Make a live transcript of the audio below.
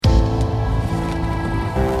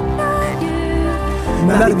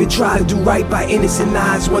Not even try to do right by innocent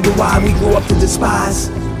eyes. Wonder why we grow up to despise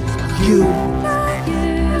you.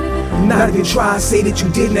 Not even try to say that you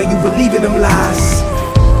did, now you believe in them lies.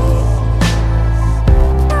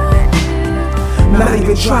 Not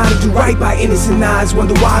even try to do right by innocent eyes.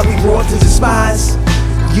 Wonder why we grow up to despise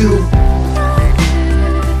you.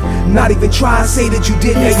 Not even try to say that you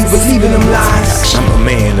did, now you believe in them lies. I'm a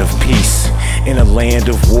man of peace in a land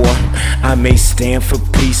of war. I may stand for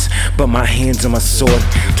peace, but my hands on my sword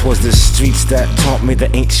towards the streets that taught me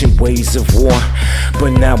the ancient ways of war.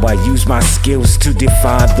 But now I use my skills to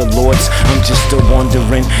defy the lords. I'm just a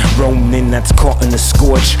wandering Roman that's caught in the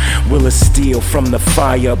scorch. Will of steel from the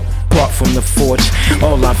fire, brought from the forge.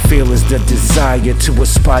 All I feel is the desire to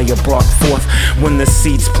aspire, brought forth when the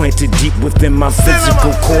seeds planted deep within my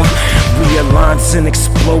physical core realigns and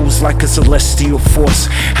explodes like a celestial force.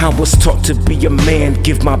 I was taught to be a man,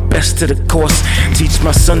 give my best to the course. Teach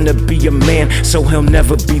my son to be a man, so he'll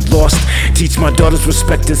never be lost. Teach my daughters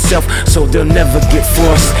respect themselves, so they'll never get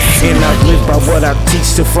forced. And I live by what I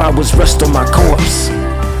teach till flowers rest on my corpse.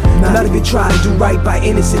 Not even try to do right by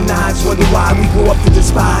innocent eyes. Wonder why we grow up to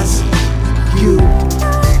despise you.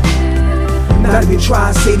 Not even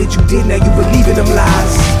try to say that you did, now you believe in them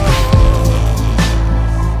lies.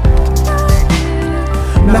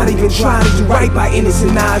 Not even try to do right by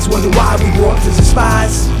innocent eyes. Wonder why we grow up to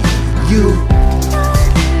despise you.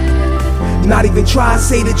 Not even try to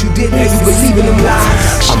say that you did, now you believe in them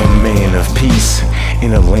lies. I'm a man of peace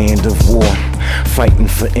in a land of war, fighting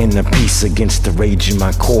for inner peace against the rage in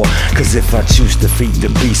my core. Cause if I choose to feed the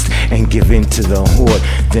beast and give in to the horde,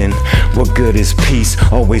 then what good is peace?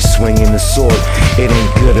 Always swinging the sword. It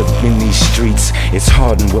ain't good up in these streets, it's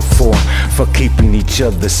hard and what for? For keeping each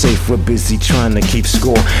other safe, we're busy trying to keep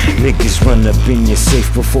score. Niggas run up in your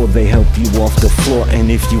safe before they help you off the floor. And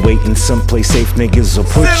if you wait in someplace safe, niggas will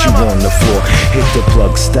put you on the floor. Hit the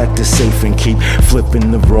plug, stack the safe and keep flipping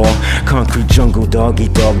the raw. Concrete jungle, doggy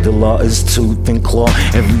dog, the law is tooth and claw.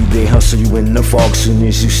 Everyday hustle you in the fog, soon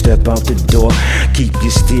as you step out the door. Keep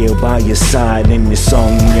your steel by your side and your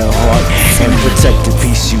song in your heart, and protect the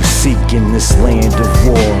peace you seek in this land of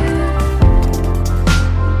war.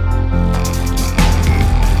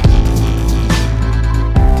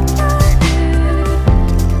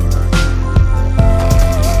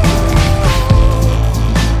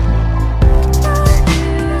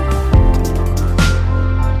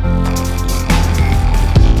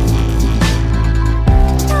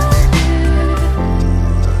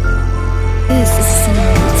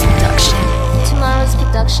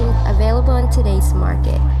 Available in today's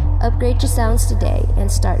market. Upgrade your sounds today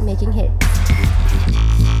and start making hits.